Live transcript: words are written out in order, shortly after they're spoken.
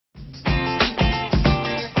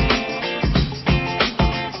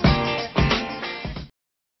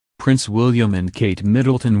Prince William and Kate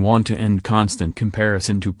Middleton want to end constant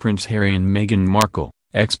comparison to Prince Harry and Meghan Markle,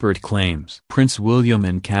 expert claims. Prince William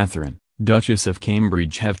and Catherine, Duchess of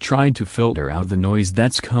Cambridge, have tried to filter out the noise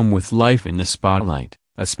that's come with life in the spotlight,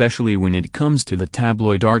 especially when it comes to the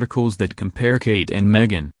tabloid articles that compare Kate and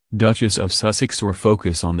Meghan, Duchess of Sussex, or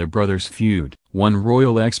focus on their brothers' feud. One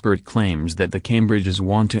royal expert claims that the Cambridges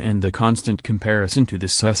want to end the constant comparison to the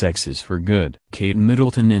Sussexes for good. Kate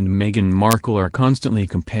Middleton and Meghan Markle are constantly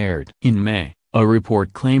compared. In May, a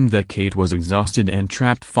report claimed that Kate was exhausted and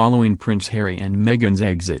trapped following Prince Harry and Meghan's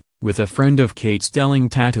exit, with a friend of Kate's telling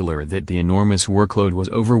Tatler that the enormous workload was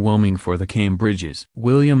overwhelming for the Cambridges.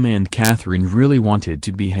 William and Catherine really wanted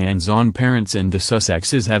to be hands-on parents, and the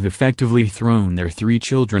Sussexes have effectively thrown their 3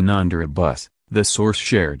 children under a bus, the source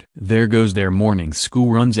shared. There goes their morning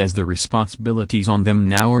school runs, as the responsibilities on them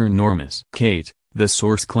now are enormous. Kate, the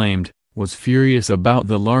source claimed, was furious about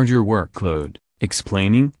the larger workload,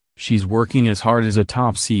 explaining, "She's working as hard as a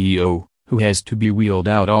top CEO, who has to be wheeled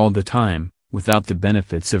out all the time, without the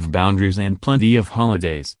benefits of boundaries and plenty of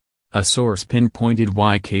holidays." A source pinpointed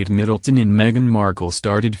why Kate Middleton and Meghan Markle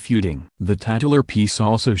started feuding. The Tatler piece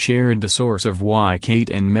also shared the source of why Kate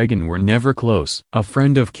and Meghan were never close. A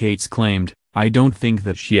friend of Kate's claimed, "I don't think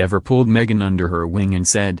that she ever pulled Meghan under her wing and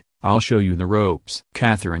said, 'I'll show you the ropes.'"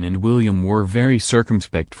 Catherine and William were very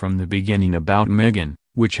circumspect from the beginning about Meghan,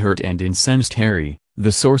 which hurt and incensed Harry,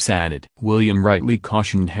 the source added. William rightly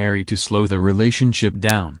cautioned Harry to slow the relationship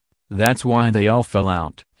down. That's why they all fell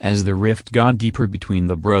out. As the rift got deeper between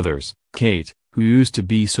the brothers, Kate, who used to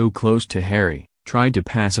be so close to Harry, tried to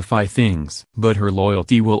pacify things. But her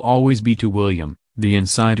loyalty will always be to William, the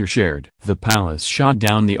insider shared. The palace shot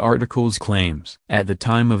down the article's claims. At the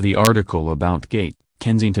time of the article about Kate,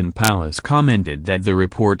 Kensington Palace commented that the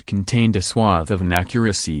report contained a swath of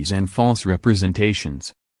inaccuracies and false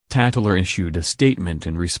representations. Tatler issued a statement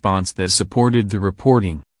in response that supported the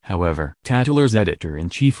reporting. However, Tatler's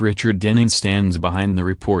editor-in-chief Richard Denning stands behind the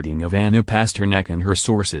reporting of Anna Pasternak and her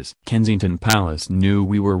sources. "Kensington Palace knew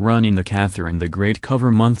we were running the Catherine the Great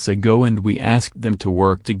cover months ago, and we asked them to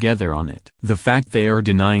work together on it. The fact they are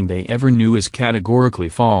denying they ever knew is categorically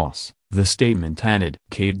false," the statement added.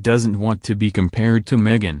 Kate doesn't want to be compared to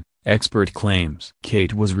Meghan, expert claims.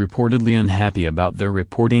 Kate was reportedly unhappy about the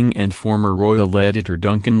reporting, and former royal editor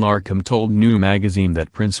Duncan Larcombe told New Magazine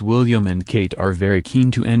that Prince William and Kate are very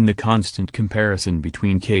keen to end the constant comparison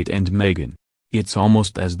between Kate and Meghan. "It's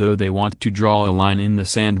almost as though they want to draw a line in the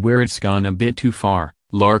sand where it's gone a bit too far,"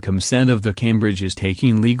 Larcombe said of the Cambridges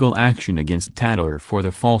taking legal action against Tatler for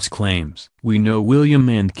the false claims. "We know William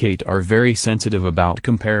and Kate are very sensitive about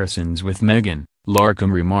comparisons with Meghan,"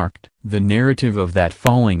 Larcombe remarked. "The narrative of that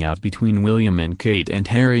falling out between William and Kate and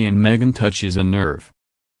Harry and Meghan touches a nerve.